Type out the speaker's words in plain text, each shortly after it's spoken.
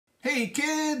Hey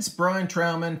kids, Brian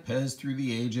Trauman, Pez Through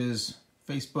the Ages,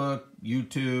 Facebook,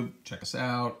 YouTube, check us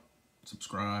out,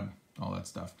 subscribe, all that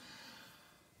stuff.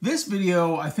 This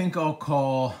video I think I'll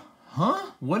call,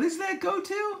 what does that go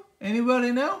to?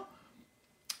 Anybody know?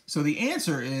 So the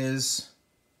answer is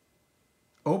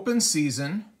open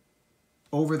season,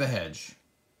 over the hedge.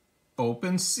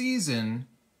 Open season,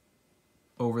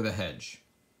 over the hedge.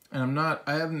 And I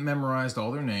haven't memorized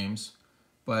all their names,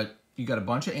 but you got a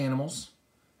bunch of animals.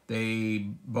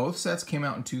 Both sets came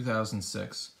out in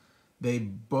 2006. They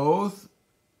both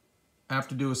have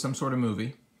to do with some sort of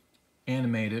movie,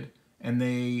 animated, and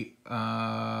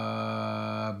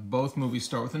both movies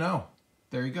start with an O.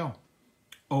 There you go.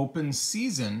 Open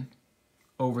season,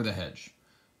 over the hedge.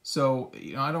 So,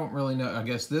 I don't really know. I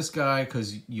guess this guy,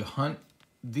 because you hunt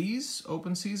these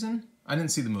open season. I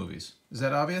didn't see the movies. Is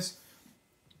that obvious?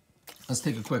 Let's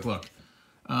take a quick look.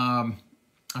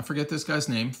 I forget this guy's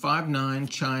name. 5'9",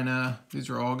 China. These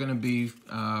are all going to be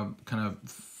kind of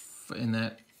in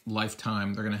that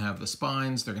lifetime. They're going to have the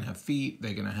spines. They're going to have feet.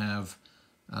 They're going to have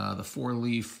the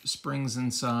 4-leaf springs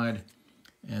inside.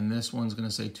 And this one's going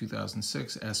to say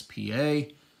 2006 SPA.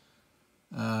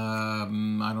 I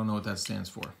don't know what that stands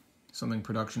for. Something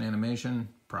production animation?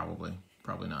 Probably.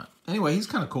 Probably not. Anyway, he's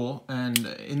kind of cool. And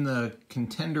in the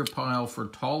contender pile for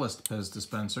tallest Pez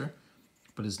dispenser,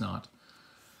 but is not.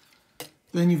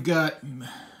 Then you've got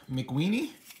McWeenie,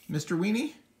 Mr.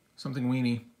 Weenie, something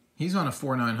Weenie. He's on a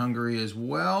 4.9 Hungary as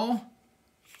well.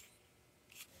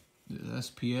 The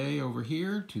SPA over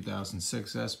here,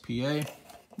 2006 SPA.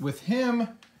 With him,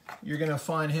 you're going to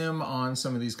find him on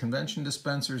some of these convention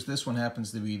dispensers. This one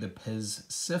happens to be the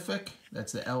Pacific.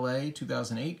 That's the LA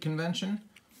 2008 convention.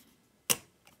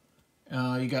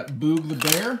 You got Boog the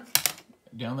Bear.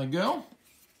 Down they go.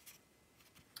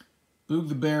 Boog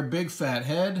the Bear, big fat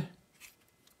head.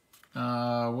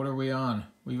 What are we on?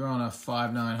 We were on a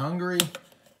 5.9 Hungary.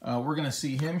 We're going to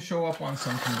see him show up on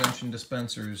some convention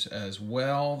dispensers as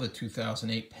well. The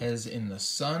 2008 Pez in the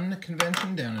Sun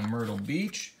convention down in Myrtle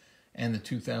Beach, and the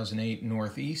 2008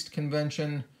 Northeast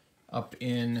convention up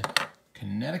in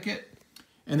Connecticut.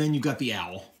 And then you got the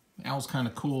owl. The owl's kind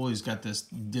of cool. He's got this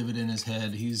divot in his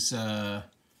head. He's Wizzy,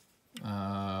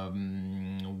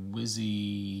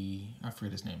 I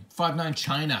forget his name. 5'9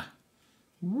 China.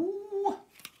 Woo!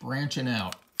 Branching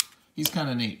out. He's kind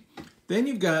of neat. Then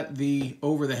you've got the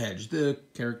Over the Hedge. The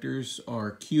characters are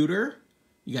cuter.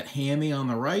 You got Hammy on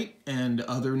the right and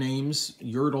other names.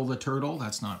 Yertle the Turtle.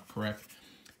 That's not correct.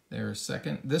 There's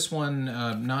second. This one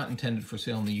not intended for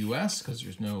sale in the U.S. because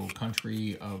there's no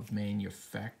country of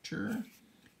manufacture.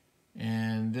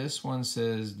 And this one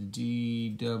says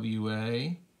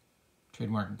DWA.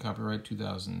 Trademark and copyright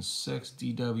 2006.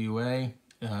 DWA.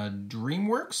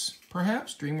 DreamWorks,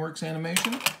 perhaps? DreamWorks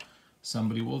Animation?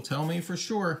 Somebody will tell me for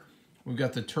sure. We've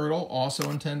got the turtle, also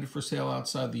intended for sale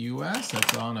outside the U.S.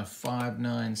 That's on a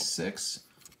 5.96.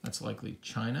 That's likely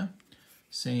China.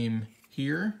 Same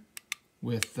here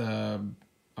with not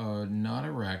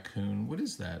a raccoon. What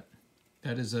is that?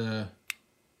 That is a...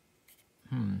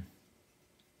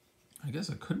 I guess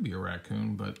it could be a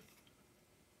raccoon, but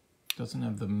doesn't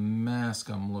have the mask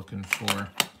I'm looking for.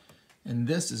 And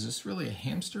is this really a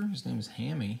hamster? His name is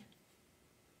Hammy.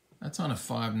 That's on a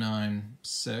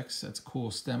 5.96. That's a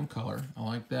cool stem color. I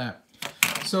like that.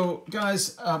 So,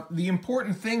 guys, the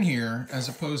important thing here, as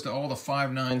opposed to all the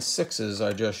 5.96s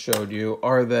I just showed you,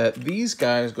 are that these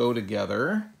guys go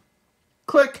together,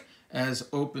 click, as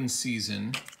open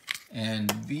season,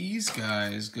 and these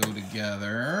guys go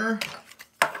together,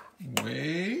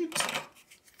 wait,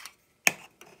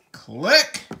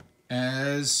 click,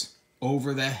 as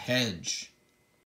over the hedge.